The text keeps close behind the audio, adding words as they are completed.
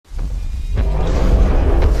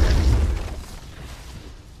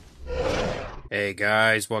Hey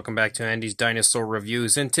guys, welcome back to Andy's Dinosaur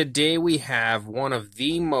Reviews, and today we have one of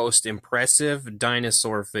the most impressive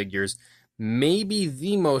dinosaur figures, maybe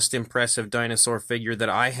the most impressive dinosaur figure that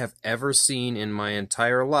I have ever seen in my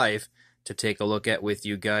entire life, to take a look at with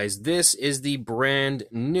you guys. This is the brand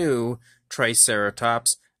new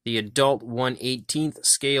Triceratops, the adult 1/18th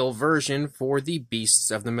scale version for the Beasts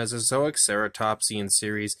of the Mesozoic Ceratopsian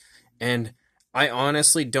series, and I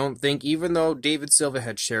honestly don't think, even though David Silva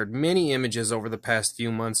had shared many images over the past few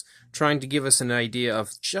months trying to give us an idea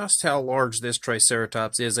of just how large this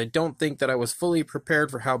Triceratops is, I don't think that I was fully prepared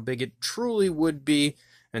for how big it truly would be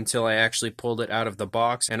until I actually pulled it out of the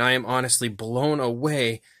box, and I am honestly blown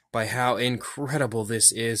away by how incredible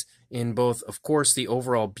this is in both, of course, the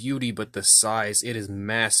overall beauty, but the size. It is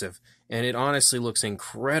massive, and it honestly looks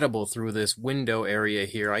incredible through this window area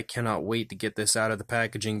here. I cannot wait to get this out of the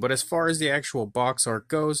packaging. But as far as the actual box art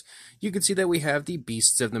goes, you can see that we have the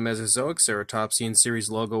Beasts of the Mesozoic Ceratopsian series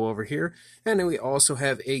logo over here, and then we also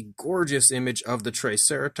have a gorgeous image of the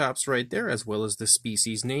Triceratops right there, as well as the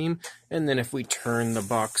species name. And then if we turn the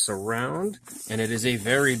box around, and it is a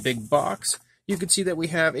very big box, you can see that we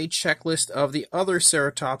have a checklist of the other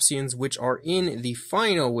Ceratopsians which are in the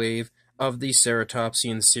final wave of the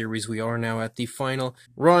Ceratopsian series. We are now at the final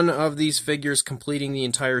run of these figures, completing the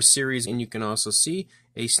entire series, and you can also see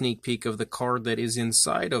a sneak peek of the card that is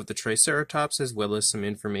inside of the Triceratops, as well as some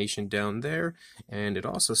information down there. And it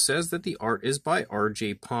also says that the art is by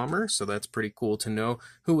R.J. Palmer, so that's pretty cool to know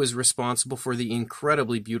who is responsible for the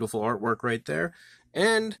incredibly beautiful artwork right there.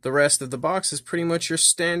 And the rest of the box is pretty much your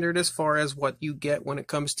standard as far as what you get when it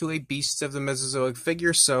comes to a Beasts of the Mesozoic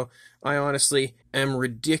figure, so I honestly am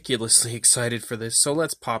ridiculously excited for this, so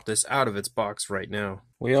let's pop this out of its box right now.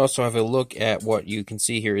 We also have a look at what you can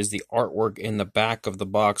see here is the artwork in the back of the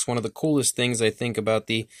box. One of the coolest things I think about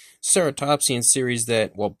the Ceratopsian series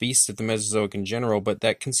that, well, Beasts of the Mesozoic in general, but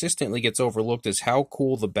that consistently gets overlooked is how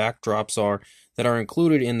cool the backdrops are that are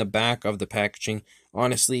included in the back of the packaging.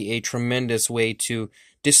 Honestly, a tremendous way to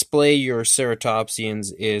display your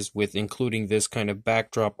Ceratopsians is with including this kind of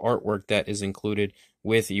backdrop artwork that is included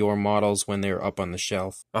with your models when they're up on the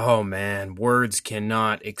shelf. Oh man, words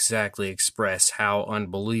cannot exactly express how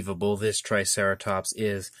unbelievable this Triceratops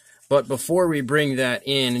is. But before we bring that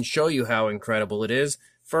in and show you how incredible it is,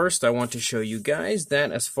 first, I want to show you guys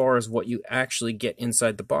that as far as what you actually get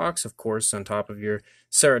inside the box, of course, on top of your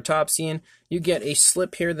Ceratopsian, you get a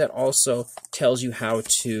slip here that also tells you how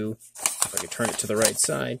to, if I could turn it to the right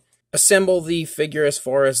side, assemble the figure as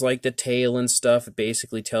far as like the tail and stuff. It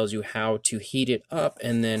basically tells you how to heat it up,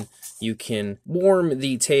 and then you can warm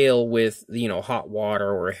the tail with, hot water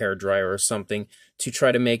or a hairdryer or something to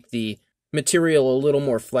try to make the material a little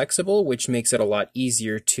more flexible, which makes it a lot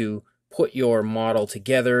easier to put your model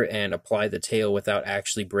together and apply the tail without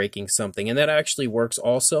actually breaking something. And that actually works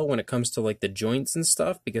also when it comes to like the joints and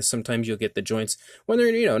stuff, because sometimes you'll get the joints when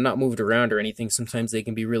they're, not moved around or anything. Sometimes they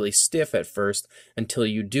can be really stiff at first until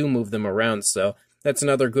you do move them around. So that's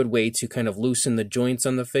another good way to kind of loosen the joints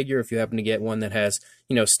on the figure. If you happen to get one that has,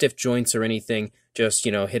 stiff joints or anything, just,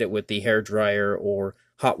 hit it with the hairdryer or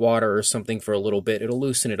hot water or something for a little bit. It'll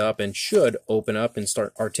loosen it up and should open up and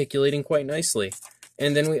start articulating quite nicely.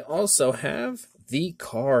 And then we also have the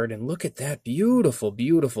card, and look at that beautiful,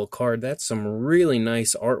 beautiful card. That's some really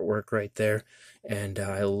nice artwork right there, and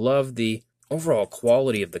I love the overall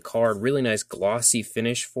quality of the card. Really nice glossy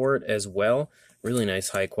finish for it as well. Really nice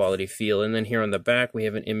high quality feel. And then here on the back we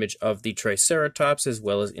have an image of the Triceratops, as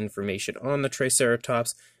well as information on the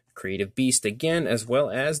Triceratops, Creative Beast again, as well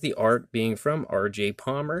as the art being from R.J.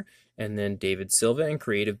 Palmer, and then David Silva and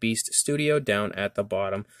Creative Beast Studio down at the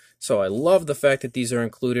bottom. So I love the fact that these are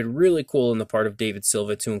included. Really cool on the part of David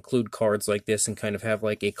Silva to include cards like this and kind of have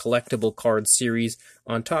like a collectible card series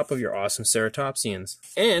on top of your awesome Ceratopsians.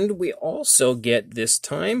 And we also get this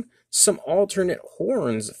time some alternate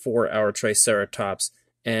horns for our Triceratops.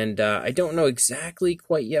 And I don't know exactly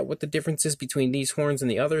quite yet what the difference is between these horns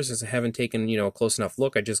and the others, as I haven't taken, a close enough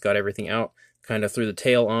look. I just got everything out kind of through the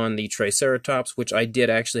tail on the Triceratops, which I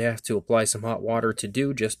did actually have to apply some hot water to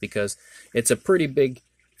do, just because it's a pretty big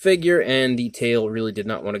figure and the tail really did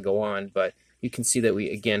not want to go on. But you can see that we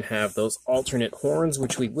again have those alternate horns,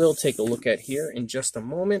 which we will take a look at here in just a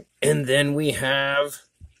moment. And then we have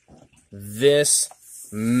this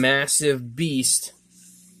massive beast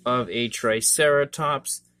of a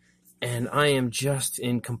Triceratops, and I am just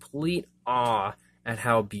in complete awe at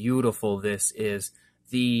how beautiful this is.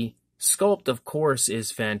 The sculpt, of course, is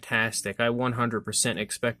fantastic. I 100%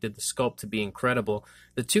 expected the sculpt to be incredible.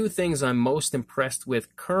 The two things I'm most impressed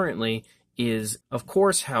with currently is, of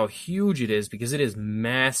course, how huge it is, because it is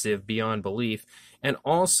massive beyond belief, and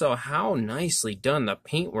also how nicely done the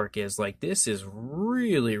paintwork is. Like, this is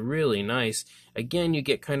really, really nice. Again, you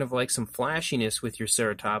get kind of like some flashiness with your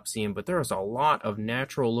Ceratopsian, but there is a lot of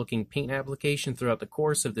natural looking paint application throughout the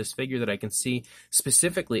course of this figure that I can see,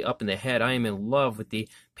 specifically up in the head. I am in love with the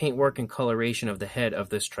paintwork and coloration of the head of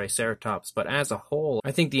this Triceratops, but as a whole,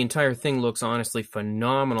 I think the entire thing looks honestly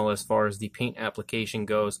phenomenal as far as the paint application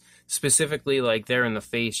goes. Specifically, like there in the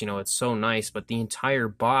face, you know, it's so nice, but the entire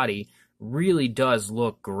body really does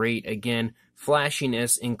look great. Again,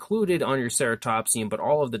 flashiness included on your Ceratopsian, but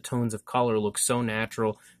all of the tones of color look so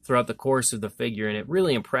natural throughout the course of the figure, and it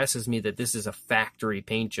really impresses me that this is a factory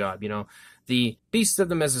paint job. You know, the Beasts of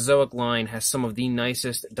the Mesozoic line has some of the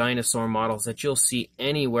nicest dinosaur models that you'll see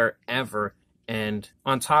anywhere ever, and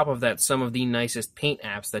on top of that, some of the nicest paint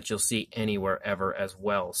apps that you'll see anywhere ever as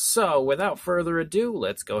well. So, without further ado,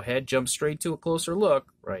 let's go ahead, jump straight to a closer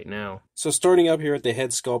look right now. So starting up here at the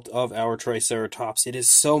head sculpt of our Triceratops, it is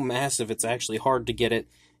so massive, it's actually hard to get it,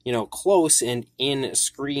 you know, close and in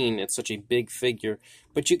screen. It's such a big figure.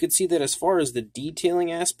 But you can see that as far as the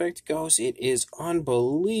detailing aspect goes, it is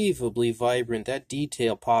unbelievably vibrant. That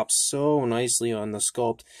detail pops so nicely on the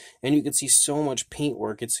sculpt, and you can see so much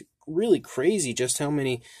paintwork. It's really crazy just how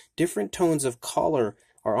many different tones of color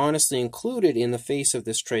are honestly included in the face of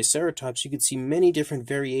this Triceratops. You can see many different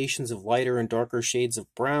variations of lighter and darker shades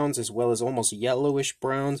of browns, as well as almost yellowish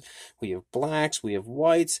browns. We have blacks, we have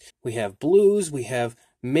whites, we have blues, we have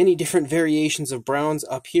many different variations of browns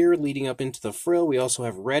up here leading up into the frill. We also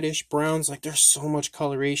have reddish browns. Like, there's so much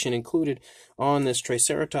coloration included on this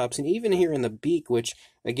Triceratops. And even here in the beak, which,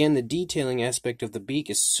 again, the detailing aspect of the beak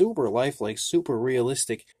is super lifelike, super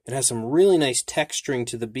realistic. It has some really nice texturing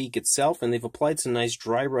to the beak itself, and they've applied some nice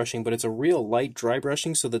dry brushing, but it's a real light dry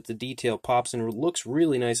brushing so that the detail pops and looks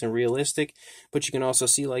really nice and realistic. But you can also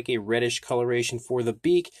see like a reddish coloration for the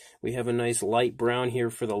beak. We have a nice light brown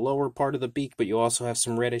here for the lower part of the beak, but you also have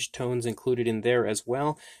some reddish tones included in there as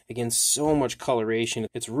well. Again, so much coloration.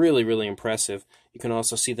 It's really, really impressive. You can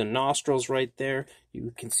also see the nostrils right there.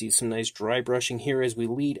 You can see some nice dry brushing here as we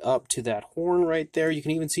lead up to that horn right there. You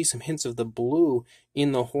can even see some hints of the blue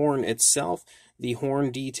in the horn itself. The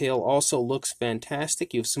horn detail also looks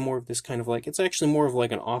fantastic. You have some more of this kind of like, it's actually more of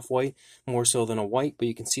like an off-white, more so than a white, but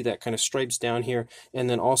you can see that kind of stripes down here, and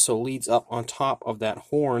then also leads up on top of that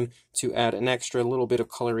horn to add an extra little bit of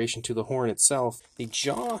coloration to the horn itself. The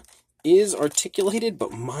jaw is articulated,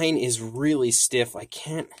 but mine is really stiff. I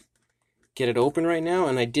can't get it open right now,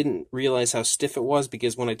 and I didn't realize how stiff it was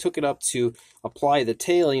because when I took it up to apply the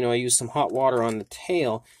tail, you know, I used some hot water on the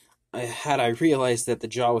tail. Had I realized that the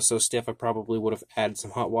jaw was so stiff, I probably would have added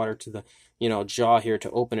some hot water to the, you know, jaw here to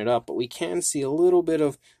open it up. But we can see a little bit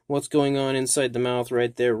of what's going on inside the mouth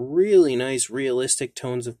right there. Really nice, realistic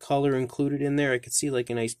tones of color included in there. I could see like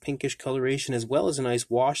a nice pinkish coloration as well as a nice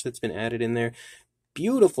wash that's been added in there.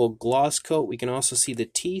 Beautiful gloss coat. We can also see the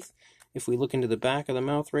teeth. If we look into the back of the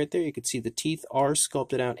mouth right there, you can see the teeth are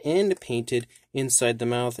sculpted out and painted inside the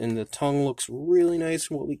mouth, and the tongue looks really nice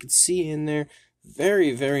from what we can see in there.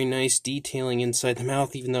 Very, very nice detailing inside the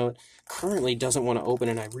mouth, even though it currently doesn't want to open,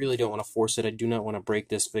 and I really don't want to force it. I do not want to break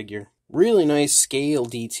this figure. Really nice scale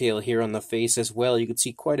detail here on the face as well. You can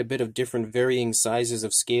see quite a bit of different varying sizes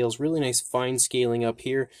of scales. Really nice fine scaling up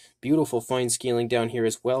here. Beautiful fine scaling down here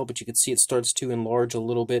as well, but you can see it starts to enlarge a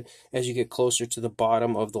little bit as you get closer to the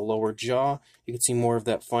bottom of the lower jaw. You can see more of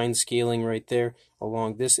that fine scaling right there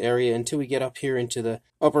along this area until we get up here into the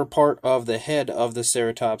upper part of the head of the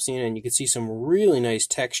Ceratopsian, and you can see some really nice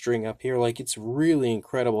texturing up here. Like, it's really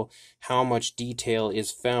incredible how much detail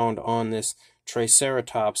is found on this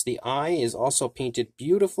Triceratops. The eye is also painted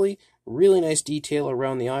beautifully. Really nice detail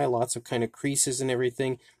around the eye, lots of kind of creases and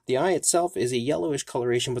everything. The eye itself is a yellowish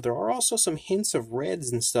coloration, but there are also some hints of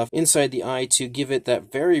reds and stuff inside the eye to give it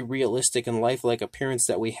that very realistic and lifelike appearance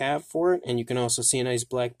that we have for it. And you can also see a nice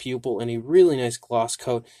black pupil and a really nice gloss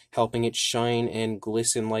coat helping it shine and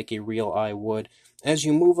glisten like a real eye would. As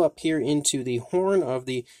you move up here into the horn of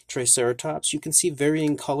the Triceratops, you can see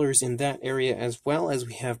varying colors in that area as well, as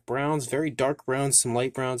we have browns, very dark browns, some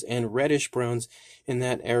light browns, and reddish browns in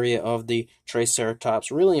that area of the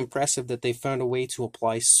Triceratops. Really impressive that they found a way to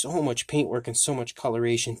apply so much paintwork and so much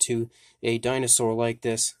coloration to a dinosaur like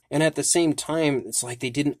this. And at the same time, it's like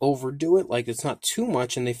they didn't overdo it, like it's not too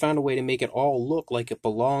much, and they found a way to make it all look like it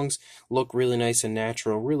belongs, look really nice and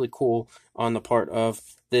natural, really cool on the part of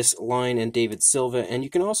this line and David Silva. And you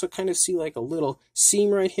can also kind of see like a little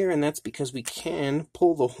seam right here, and that's because we can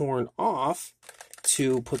pull the horn off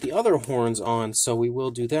to put the other horns on, so we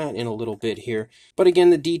will do that in a little bit here. But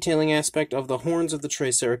again, the detailing aspect of the horns of the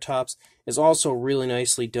Triceratops is also really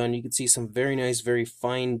nicely done. You can see some very nice, very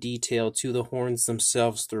fine detail to the horns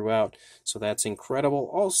themselves throughout, so that's incredible.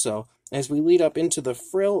 Also, as we lead up into the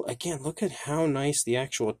frill, again, look at how nice the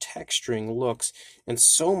actual texturing looks, and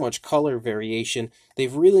so much color variation.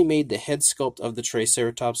 They've really made the head sculpt of the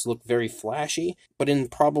Triceratops look very flashy, but in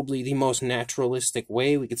probably the most naturalistic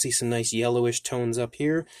way. We can see some nice yellowish tones up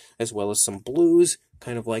here, as well as some blues,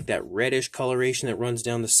 kind of like that reddish coloration that runs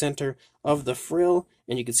down the center of the frill,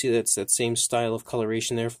 and you can see that's that same style of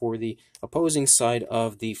coloration there for the opposing side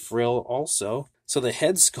of the frill also. So the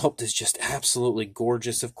head sculpt is just absolutely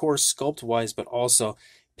gorgeous, of course, sculpt-wise, but also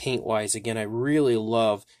paint-wise. Again, I really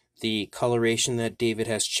love the coloration that David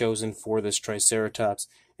has chosen for this Triceratops.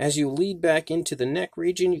 As you lead back into the neck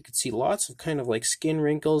region, you can see lots of kind of like skin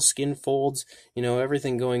wrinkles, skin folds,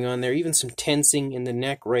 everything going on there. Even some tensing in the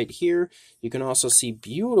neck right here. You can also see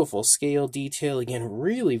beautiful scale detail, again,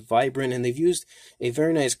 really vibrant, and they've used a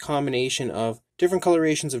very nice combination of different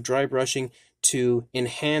colorations of dry brushing to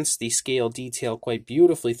enhance the scale detail quite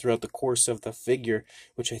beautifully throughout the course of the figure,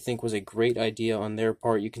 which I think was a great idea on their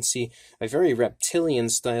part. You can see a very reptilian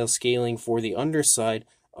style scaling for the underside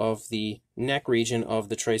of the neck region of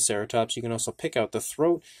the Triceratops. You can also pick out the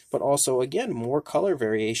throat, but also, again, more color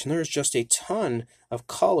variation. There's just a ton of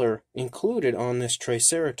color included on this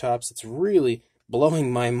Triceratops. It's really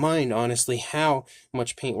blowing my mind, honestly, how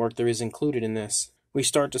much paintwork there is included in this. We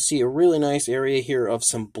start to see a really nice area here of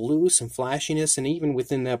some blue, some flashiness, and even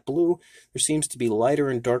within that blue, there seems to be lighter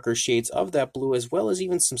and darker shades of that blue, as well as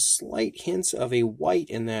even some slight hints of a white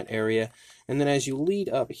in that area. And then as you lead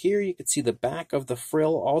up here, you can see the back of the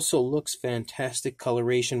frill also looks fantastic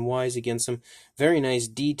coloration-wise. Again, some very nice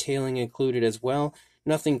detailing included as well.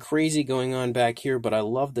 Nothing crazy going on back here, but I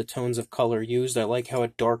love the tones of color used. I like how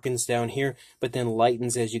it darkens down here, but then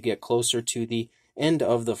lightens as you get closer to the end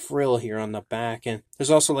of the frill here on the back. And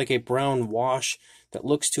there's also like a brown wash that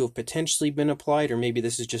looks to have potentially been applied, or maybe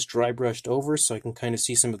this is just dry brushed over, so I can kind of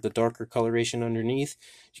see some of the darker coloration underneath.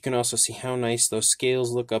 You can also see how nice those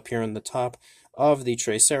scales look up here on the top of the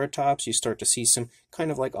Triceratops. You start to see some kind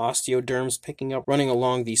of like osteoderms picking up, running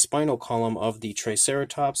along the spinal column of the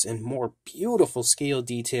Triceratops, and more beautiful scale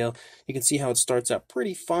detail. You can see how it starts out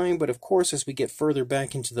pretty fine, but of course as we get further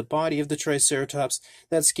back into the body of the Triceratops,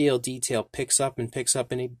 that scale detail picks up in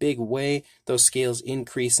a big way. Those scales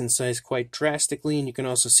increase in size quite drastically, and you can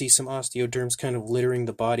also see some osteoderms kind of littering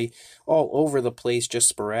the body all over the place just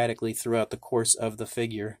sporadically throughout the course of the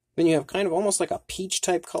figure. Then you have kind of almost like a peach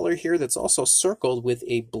type color here that's also circled with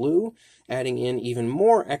a blue, adding in even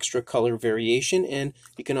more extra color variation. And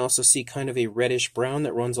you can also see kind of a reddish brown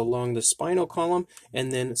that runs along the spinal column,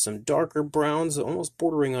 and then some darker browns, almost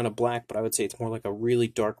bordering on a black, but I would say it's more like a really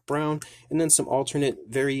dark brown, and then some alternate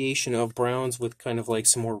variation of browns with kind of like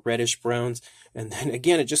some more reddish browns. And then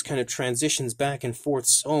again, it just kind of transitions back and forth,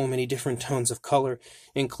 so many different tones of color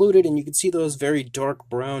included, and you can see those very dark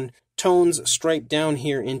brown tones striped down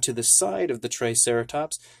here into the side of the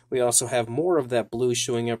Triceratops. We also have more of that blue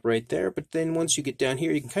showing up right there, but then once you get down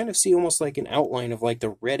here, you can kind of see almost like an outline of like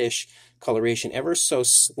the reddish coloration, ever so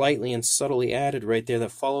slightly and subtly added right there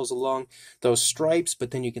that follows along those stripes, but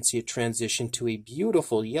then you can see it transition to a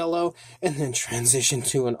beautiful yellow, and then transition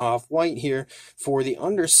to an off-white here for the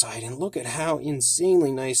underside, and look at how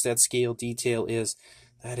insanely nice that scale detail is.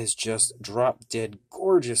 That is just drop-dead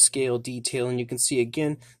gorgeous scale detail, and you can see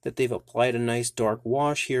again that they've applied a nice dark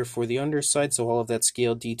wash here for the underside, so all of that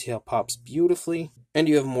scale detail pops beautifully. And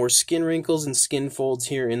you have more skin wrinkles and skin folds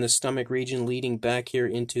here in the stomach region leading back here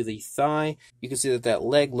into the thigh. You can see that that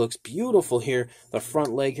leg looks beautiful here. The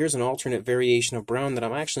front leg, here's an alternate variation of brown that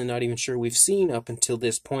I'm actually not even sure we've seen up until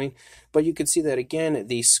this point. But you can see that again,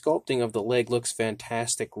 the sculpting of the leg looks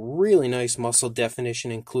fantastic. Really nice muscle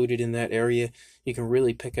definition included in that area. You can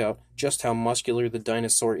really pick out just how muscular the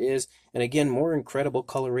dinosaur is. And again, more incredible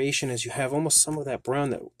coloration as you have almost some of that brown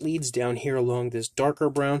that leads down here along this darker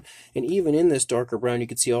brown. And even in this darker brown, you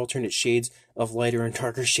can see alternate shades of lighter and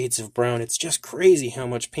darker shades of brown. It's just crazy how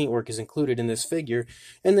much paintwork is included in this figure.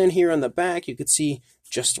 And then here on the back, you could see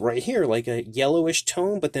just right here, like a yellowish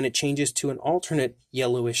tone, but then it changes to an alternate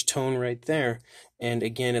yellowish tone right there. And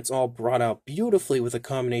again, it's all brought out beautifully with a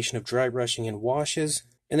combination of dry brushing and washes.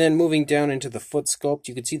 And then moving down into the foot sculpt,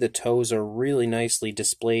 you can see the toes are really nicely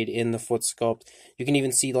displayed in the foot sculpt. You can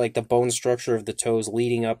even see like the bone structure of the toes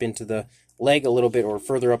leading up into the leg a little bit, or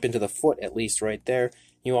further up into the foot at least right there.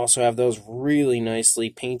 You also have those really nicely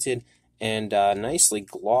painted and nicely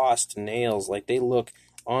glossed nails. Like they look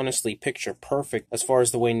honestly picture perfect as far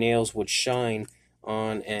as the way nails would shine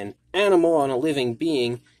on an animal, on a living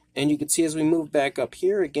being. And you can see as we move back up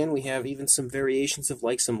here, again, we have even some variations of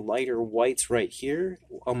like some lighter whites right here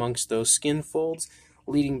amongst those skin folds.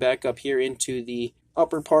 Leading back up here into the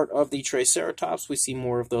upper part of the Triceratops, we see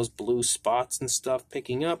more of those blue spots and stuff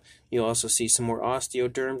picking up. You also see some more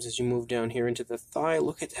osteoderms as you move down here into the thigh.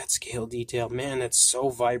 Look at that scale detail. Man, that's so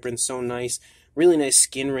vibrant, so nice. Really nice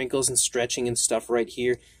skin wrinkles and stretching and stuff right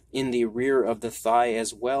here in the rear of the thigh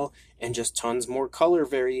as well, and just tons more color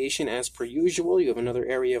variation as per usual. You have another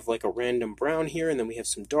area of like a random brown here, and then we have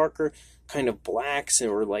some darker kind of blacks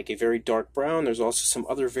or like a very dark brown. There's also some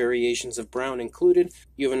other variations of brown included.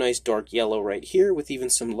 You have a nice dark yellow right here with even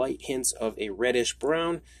some light hints of a reddish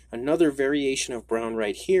brown, another variation of brown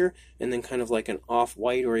right here, and then kind of like an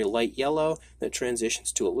off-white or a light yellow that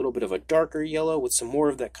transitions to a little bit of a darker yellow with some more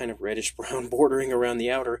of that kind of reddish brown bordering around the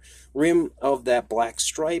outer rim of that black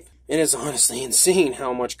stripe. It is honestly insane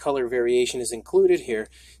how much color variation is included here.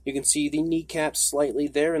 You can see the kneecap slightly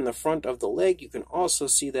there in the front of the leg. You can also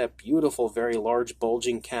see that beautiful, very large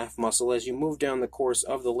bulging calf muscle as you move down the course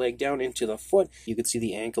of the leg down into the foot. You can see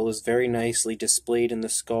the ankle is very nicely displayed in the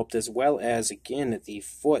sculpt, as well as, again, the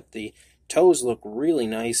foot. The toes look really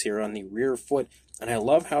nice here on the rear foot. And I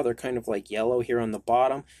love how they're kind of like yellow here on the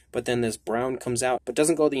bottom, but then this brown comes out, but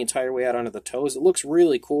doesn't go the entire way out onto the toes. It looks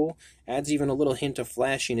really cool. Adds even a little hint of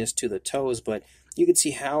flashiness to the toes, but you can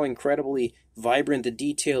see how incredibly vibrant the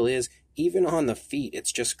detail is. Even on the feet,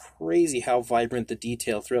 it's just crazy how vibrant the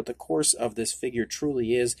detail throughout the course of this figure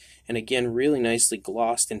truly is. And again, really nicely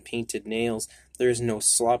glossed and painted nails. There is no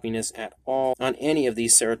sloppiness at all on any of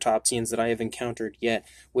these ceratopsians that I have encountered yet,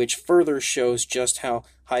 which further shows just how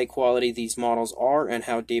high quality these models are and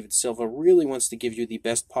how David Silva really wants to give you the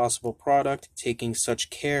best possible product, taking such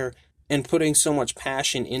care and putting so much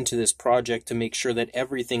passion into this project to make sure that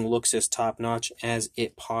everything looks as top-notch as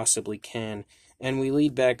it possibly can. And we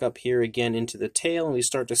lead back up here again into the tail, and we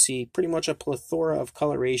start to see pretty much a plethora of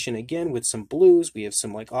coloration again with some blues. We have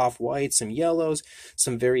some like off-whites, some yellows,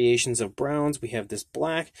 some variations of browns. We have this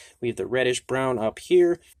black, we have the reddish brown up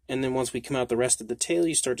here, and then once we come out the rest of the tail,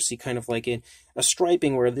 you start to see kind of like a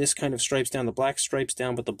striping where this kind of stripes down, the black stripes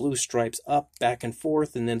down, but the blue stripes up, back and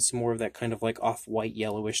forth, and then some more of that kind of like off-white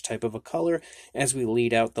yellowish type of a color. As we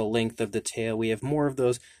lead out the length of the tail, we have more of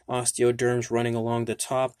those osteoderms running along the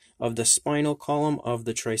top of the spinal column of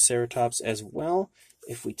the Triceratops as well.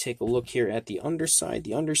 If we take a look here at the underside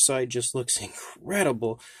just looks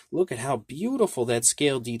incredible. Look at how beautiful that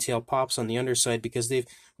scale detail pops on the underside, because they've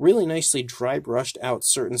really nicely dry brushed out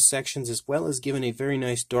certain sections as well as given a very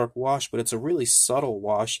nice dark wash, but it's a really subtle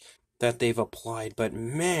wash that they've applied. But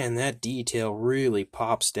man, that detail really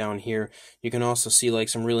pops down here. You can also see like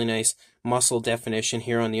some really nice muscle definition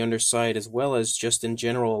here on the underside, as well as just in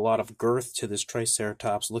general a lot of girth to this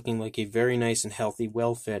Triceratops, looking like a very nice and healthy,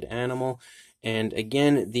 well-fed animal. And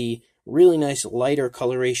again, the really nice lighter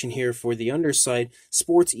coloration here for the underside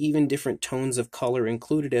sports even different tones of color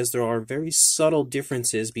included, as there are very subtle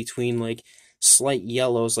differences between like slight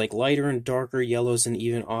yellows, like lighter and darker yellows, and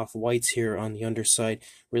even off-whites here on the underside.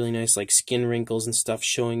 Really nice like skin wrinkles and stuff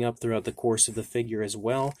showing up throughout the course of the figure as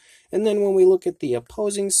well. And then when we look at the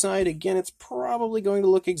opposing side, again, it's probably going to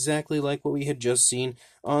look exactly like what we had just seen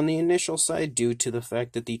on the initial side, due to the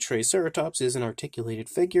fact that the Triceratops is an articulated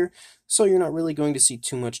figure, so you're not really going to see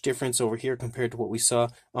too much difference over here compared to what we saw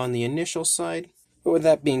on the initial side. But with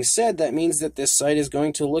that being said, that means that this side is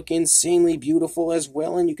going to look insanely beautiful as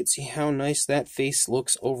well, and you can see how nice that face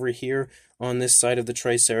looks over here on this side of the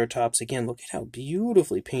Triceratops. Again, look at how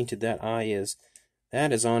beautifully painted that eye is.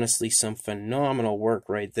 That is honestly some phenomenal work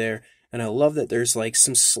right there. And I love that there's like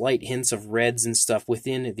some slight hints of reds and stuff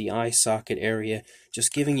within the eye socket area,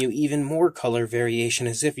 just giving you even more color variation,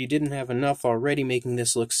 as if you didn't have enough already, making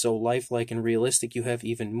this look so lifelike and realistic. You have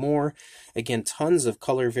even more. Again, tons of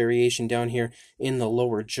color variation down here in the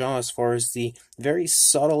lower jaw, as far as the very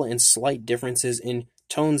subtle and slight differences in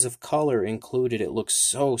tones of color included. It looks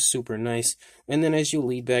so super nice. And then as you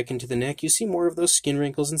lead back into the neck, you see more of those skin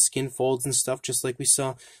wrinkles and skin folds and stuff, just like we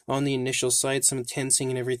saw on the initial side, some tensing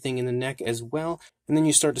and everything in the neck as well. And then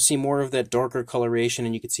you start to see more of that darker coloration,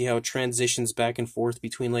 and you can see how it transitions back and forth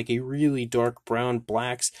between like a really dark brown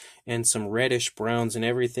blacks and some reddish browns and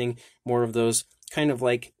everything. More of those kind of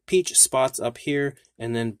like peach spots up here,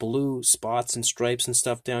 and then blue spots and stripes and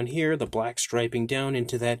stuff down here, the black striping down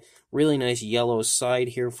into that really nice yellow side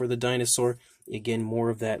here for the dinosaur. Again, more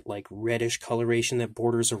of that like reddish coloration that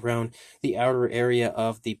borders around the outer area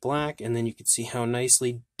of the black, and then you can see how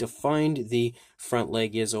nicely defined the front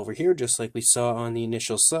leg is over here, just like we saw on the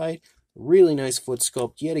initial side. Really nice foot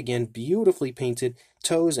sculpt, yet again beautifully painted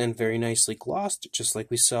toes and very nicely glossed, just like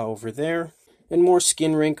we saw over there. and more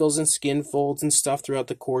skin wrinkles and skin folds and stuff throughout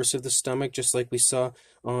the course of the stomach, just like we saw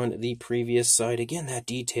on the previous side. Again, that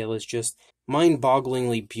detail is just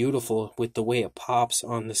mind-bogglingly beautiful with the way it pops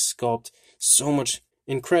on the sculpt. So much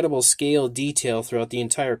incredible scale detail throughout the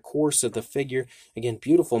entire course of the figure. Again,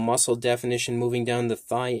 beautiful muscle definition moving down the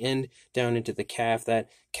thigh end, down into the calf. That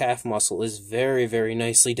calf muscle is very, very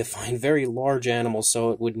nicely defined. Very large animal,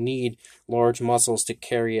 so it would need large muscles to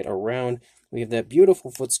carry it around. We have that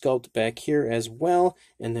beautiful foot sculpt back here as well,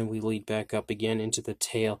 and then we lead back up again into the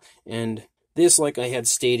tail. And this, like I had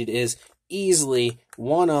stated, is easily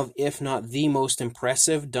one of, if not the most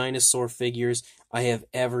impressive dinosaur figures I have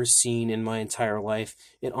ever seen in my entire life.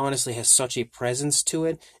 It honestly has such a presence to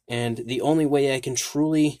it, and the only way I can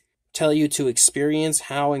truly tell you to experience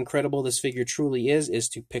how incredible this figure truly is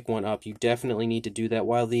to pick one up. You definitely need to do that.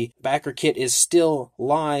 While the Backerkit is still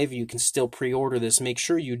live, you can still pre-order this. Make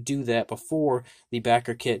sure you do that before the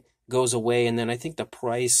Backerkit goes away, and then I think the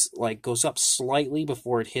price goes up slightly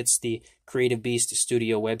before it hits the Creative Beast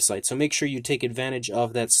Studio website. So make sure you take advantage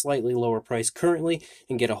of that slightly lower price currently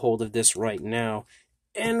and get a hold of this right now.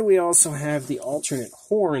 And we also have the alternate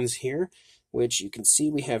horns here, which you can see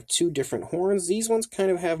we have two different horns. These ones kind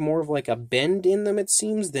of have more of like a bend in them, it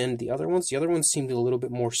seems, than the other ones. The other ones seem to be a little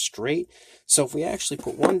bit more straight. So if we actually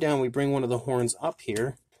put one down, we bring one of the horns up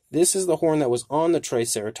here. This is the horn that was on the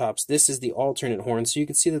Triceratops. This is the alternate horn. So you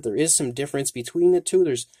can see that there is some difference between the two.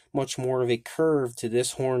 There's much more of a curve to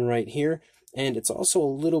this horn right here. And it's also a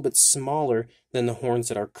little bit smaller than the horns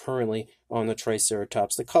that are currently on the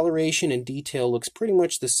Triceratops. The coloration and detail looks pretty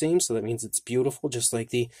much the same, so that means it's beautiful, just like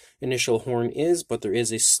the initial horn is, but there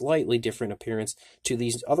is a slightly different appearance to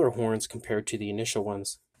these other horns compared to the initial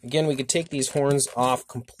ones. Again, we could take these horns off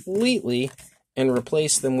completely and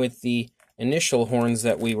replace them with the initial horns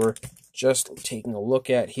that we were just taking a look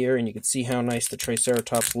at here, and you can see how nice the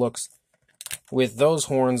Triceratops looks with those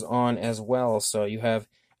horns on as well. So you have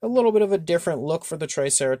a little bit of a different look for the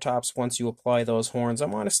Triceratops once you apply those horns.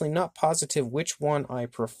 I'm honestly not positive which one I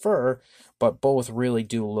prefer, but both really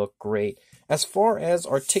do look great. As far as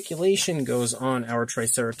articulation goes on our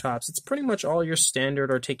Triceratops, it's pretty much all your standard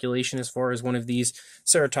articulation as far as one of these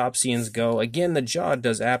ceratopsians go. Again, the jaw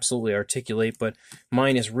does absolutely articulate, but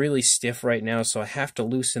mine is really stiff right now, so I have to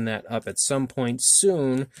loosen that up at some point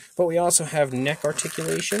soon. But we also have neck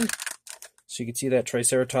articulation. So you can see that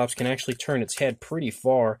Triceratops can actually turn its head pretty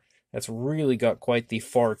far. That's really got quite the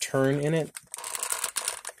far turn in it.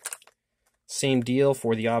 Same deal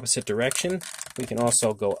for the opposite direction. We can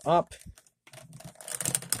also go up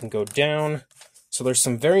and go down. So there's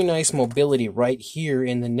some very nice mobility right here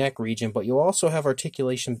in the neck region, but you'll also have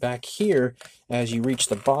articulation back here as you reach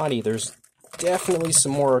the body. There's definitely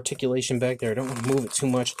some more articulation back there. I don't want to move it too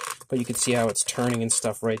much, but you can see how it's turning and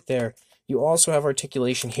stuff right there. You also have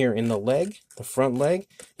articulation here in the leg, the front leg.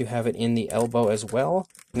 You have it in the elbow as well.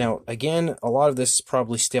 Now, again, a lot of this is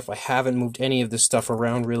probably stiff. I haven't moved any of this stuff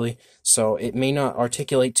around really, so it may not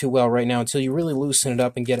articulate too well right now until you really loosen it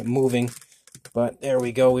up and get it moving. But there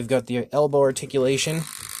we go. We've got the elbow articulation.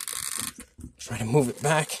 Try to move it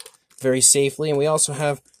back very safely. And we also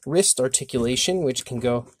have wrist articulation, which can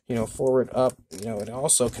go, forward, up. It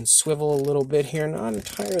also can swivel a little bit here. Not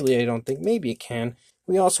entirely, I don't think. Maybe it can.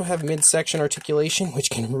 We also have midsection articulation, which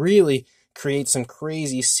can really create some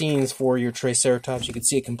crazy scenes for your Triceratops. You can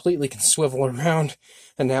see it completely can swivel around.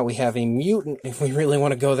 And now we have a mutant if we really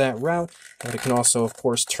want to go that route. But it can also, of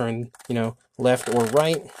course, turn, left or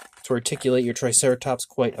right to articulate your Triceratops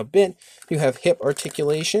quite a bit. You have hip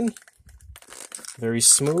articulation. Very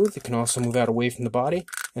smooth. It can also move out away from the body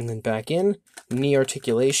and then back in. Knee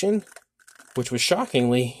articulation, which was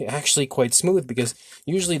shockingly actually quite smooth, because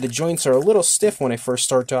usually the joints are a little stiff when I first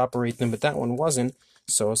start to operate them, but that one wasn't.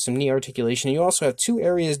 So some knee articulation. You also have two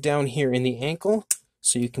areas down here in the ankle,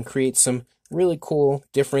 so you can create some really cool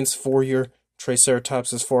difference for your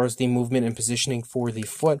Triceratops as far as the movement and positioning for the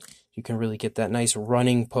foot. You can really get that nice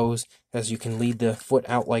running pose as you can lead the foot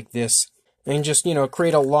out like this. And just,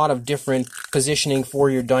 create a lot of different positioning for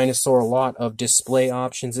your dinosaur, a lot of display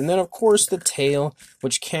options. And then, of course, the tail,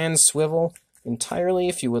 which can swivel entirely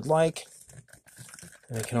if you would like.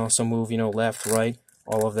 And it can also move, left, right,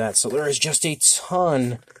 all of that. So there is just a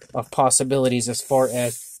ton of possibilities as far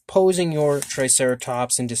as posing your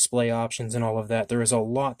Triceratops and display options and all of that. There is a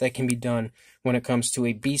lot that can be done when it comes to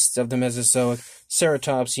a Beasts of the Mesozoic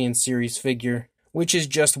Ceratopsian series figure, which is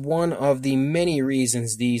just one of the many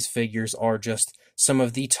reasons these figures are just some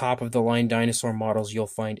of the top-of-the-line dinosaur models you'll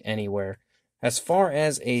find anywhere. As far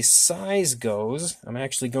as a size goes, I'm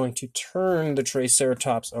actually going to turn the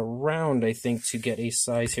Triceratops around, I think, to get a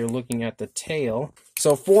size here, looking at the tail.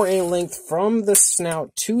 So for a length from the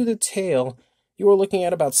snout to the tail, you are looking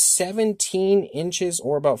at about 17 inches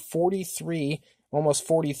or about 43, almost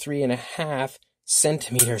 43 and a half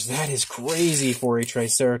centimeters. That is crazy for a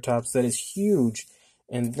Triceratops. That is huge.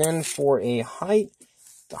 And then for a height,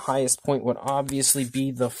 the highest point would obviously be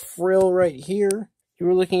the frill right here. You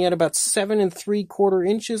were looking at about 7 3/4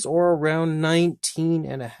 inches or around 19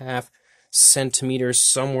 and a half centimeters,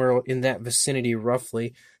 somewhere in that vicinity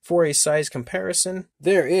roughly. For a size comparison,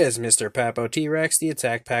 there is Mr. Papo T-Rex, the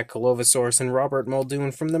Attack Pack Colovosaurus, and Robert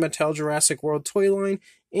Muldoon from the Mattel Jurassic World toy line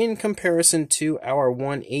in comparison to our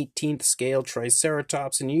 1/18th scale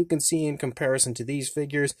Triceratops. And you can see in comparison to these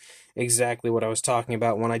figures exactly what I was talking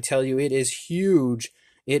about when I tell you it is huge.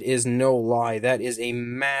 It is no lie. That is a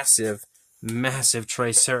massive, massive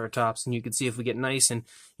Triceratops. And you can see if we get nice and,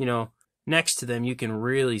 next to them, you can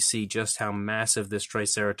really see just how massive this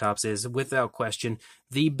Triceratops is. Without question,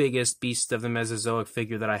 the biggest beast of the Mesozoic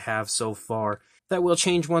figure that I have so far. That will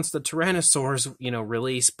change once the Tyrannosaurs,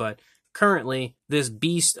 release, but currently, this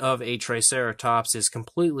beast of a Triceratops is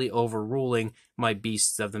completely overruling my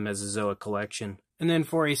beasts of the Mesozoic collection. And then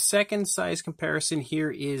for a second size comparison,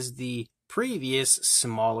 here is the previous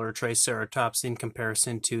smaller Triceratops in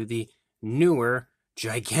comparison to the newer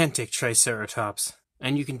gigantic Triceratops.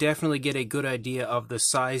 And you can definitely get a good idea of the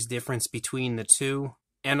size difference between the two.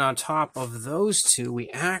 And on top of those two, we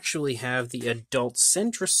actually have the adult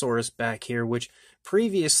Centrosaurus back here, which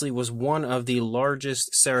previously was one of the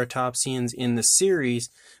largest ceratopsians in the series,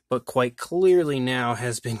 but quite clearly now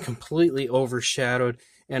has been completely overshadowed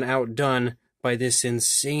and outdone by this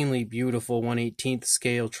insanely beautiful 1/18th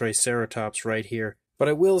scale Triceratops right here. But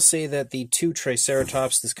I will say that the two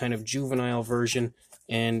Triceratops, this kind of juvenile version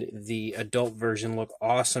and the adult version, look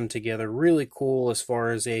awesome together. Really cool as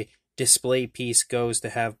far as a display piece goes to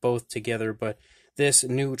have both together. But this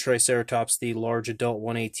new Triceratops, the large adult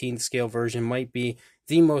 1/18th scale version, might be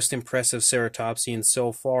the most impressive ceratopsian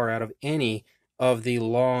so far out of any of the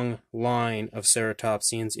long line of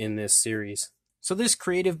ceratopsians in this series. So this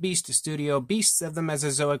Creative Beast Studio Beasts of the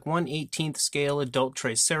Mesozoic 1/18th scale adult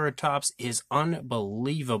Triceratops is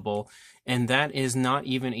unbelievable, and that is not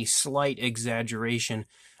even a slight exaggeration.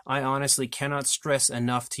 I honestly cannot stress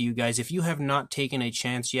enough to you guys, if you have not taken a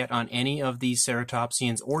chance yet on any of these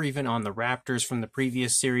ceratopsians or even on the raptors from the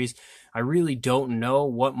previous series, I really don't know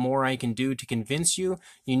what more I can do to convince you.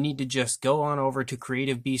 You need to just go on over to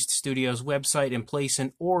Creative Beast Studios website and place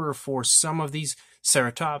an order for some of these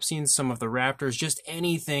ceratopsians, some of the raptors, just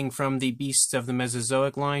anything from the Beasts of the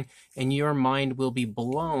Mesozoic line, and your mind will be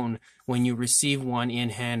blown when you receive one in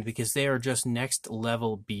hand, because they are just next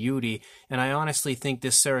level beauty. And I honestly think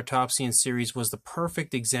this ceratopsian series was the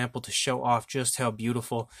perfect example to show off just how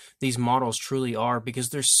beautiful these models truly are, because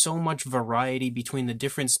there's so much variety between the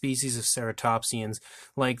different species of ceratopsians.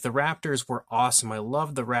 Like, the raptors were awesome. I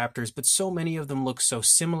love the raptors, but so many of them look so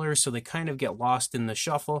similar, so they kind of get lost in the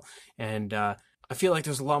shuffle. And I feel like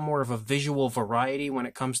there's a lot more of a visual variety when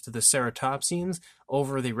it comes to the ceratopsians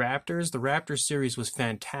over the raptors. The raptor series was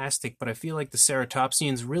fantastic, but I feel like the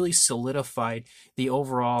ceratopsians really solidified the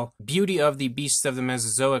overall beauty of the Beasts of the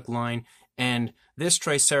Mesozoic line. And this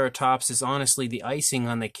Triceratops is honestly the icing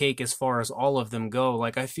on the cake as far as all of them go.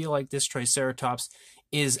 Like, I feel like this Triceratops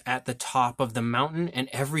is at the top of the mountain, and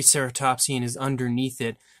every ceratopsian is underneath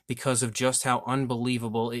it because of just how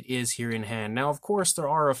unbelievable it is here in hand. Now, of course, there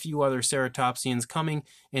are a few other ceratopsians coming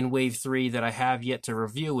in Wave 3 that I have yet to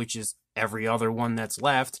review, which is every other one that's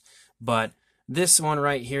left. But this one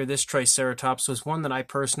right here, this Triceratops, was one that I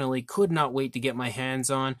personally could not wait to get my hands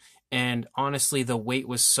on. And honestly, the wait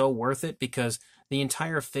was so worth it, because the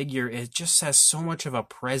entire figure, it just has so much of a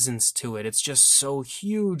presence to it. It's just so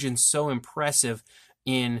huge and so impressive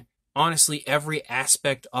in honestly every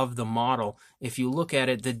aspect of the model. If you look at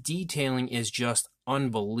it, the detailing is just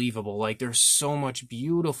unbelievable. Like, there's so much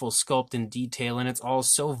beautiful sculpt and detail, and it's all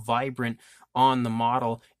so vibrant on the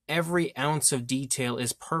model. Every ounce of detail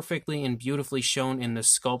is perfectly and beautifully shown in the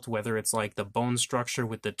sculpt, whether it's like the bone structure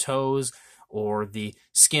with the toes, or the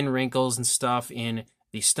skin wrinkles and stuff in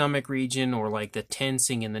the stomach region, or like the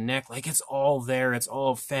tensing in the neck. Like, it's all there. It's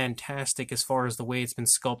all fantastic as far as the way it's been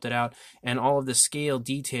sculpted out, and all of the scale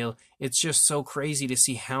detail. It's just so crazy to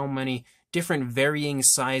see how many different varying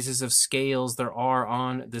sizes of scales there are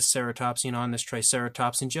on this ceratopsian, on this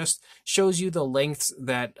Triceratops, and just shows you the lengths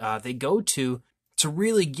that they go to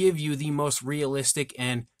really give you the most realistic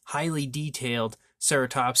and highly detailed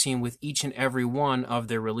ceratopsian with each and every one of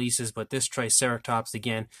their releases. But this Triceratops,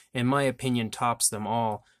 again, in my opinion, tops them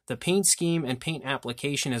all. The paint scheme and paint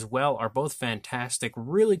application as well are both fantastic.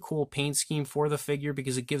 Really cool paint scheme for the figure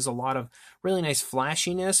because it gives a lot of really nice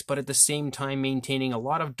flashiness, but at the same time maintaining a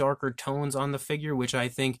lot of darker tones on the figure, which I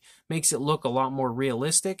think makes it look a lot more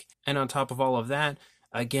realistic. And on top of all of that,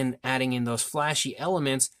 again, adding in those flashy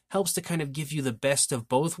elements helps to kind of give you the best of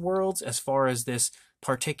both worlds as far as this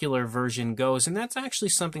particular version goes. And that's actually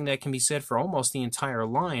something that can be said for almost the entire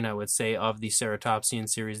line, I would say, of the Ceratopsian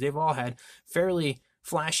series. They've all had fairly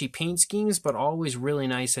flashy paint schemes, but always really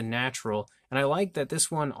nice and natural. And I like that this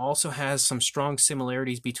one also has some strong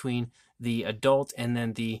similarities between the adult and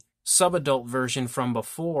then the sub-adult version from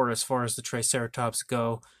before as far as the Triceratops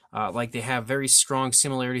go. Like they have very strong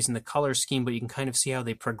similarities in the color scheme, but you can kind of see how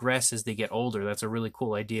they progress as they get older. That's a really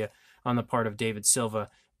cool idea on the part of David Silva.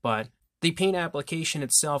 But the paint application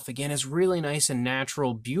itself, again, is really nice and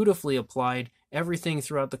natural, beautifully applied. Everything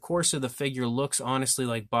throughout the course of the figure looks honestly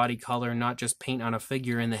like body color, not just paint on a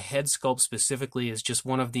figure. And the head sculpt specifically is just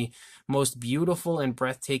one of the most beautiful and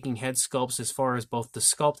breathtaking head sculpts as far as both the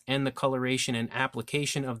sculpt and the coloration and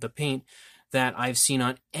application of the paint that I've seen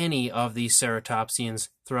on any of these Ceratopsians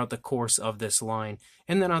throughout the course of this line.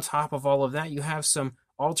 And then on top of all of that, you have some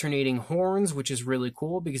alternating horns, which is really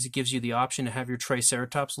cool because it gives you the option to have your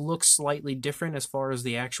Triceratops look slightly different as far as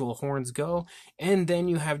the actual horns go. And then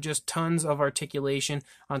you have just tons of articulation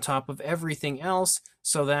on top of everything else,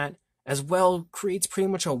 so that as well creates pretty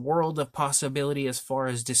much a world of possibility as far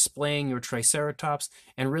as displaying your Triceratops,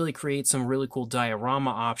 and really create some really cool diorama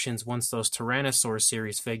options once those Tyrannosaur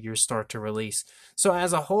series figures start to release. So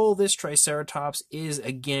as a whole, this Triceratops is,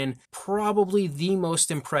 again, probably the most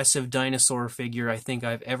impressive dinosaur figure I think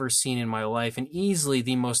I've ever seen in my life, and easily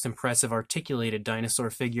the most impressive articulated dinosaur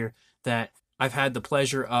figure that I've had the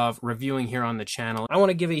pleasure of reviewing here on the channel. I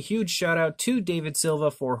want to give a huge shout out to David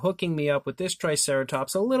Silva for hooking me up with this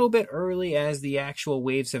Triceratops a little bit early, as the actual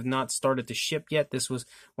waves have not started to ship yet. This was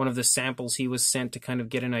one of the samples he was sent to kind of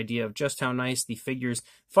get an idea of just how nice the figure's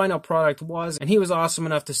final product was, and he was awesome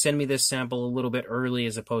enough to send me this sample a little bit early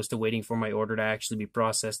as opposed to waiting for my order to actually be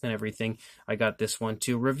processed and everything. I got this one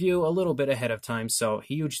to review a little bit ahead of time, so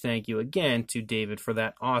huge thank you again to David for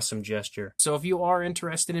that awesome gesture. So if you are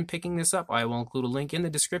interested in picking this up, I will include a link in the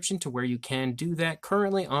description to where you can do that,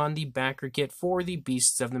 currently on the Backerkit for the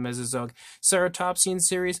Beasts of the Mesozoic Ceratopsian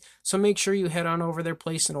series. So make sure you head on over there,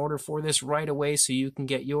 place an order for this right away so you can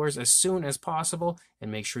get yours as soon as possible, and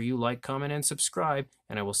make sure you like, comment, and subscribe,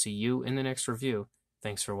 and I will see you in the next review.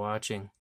 Thanks for watching.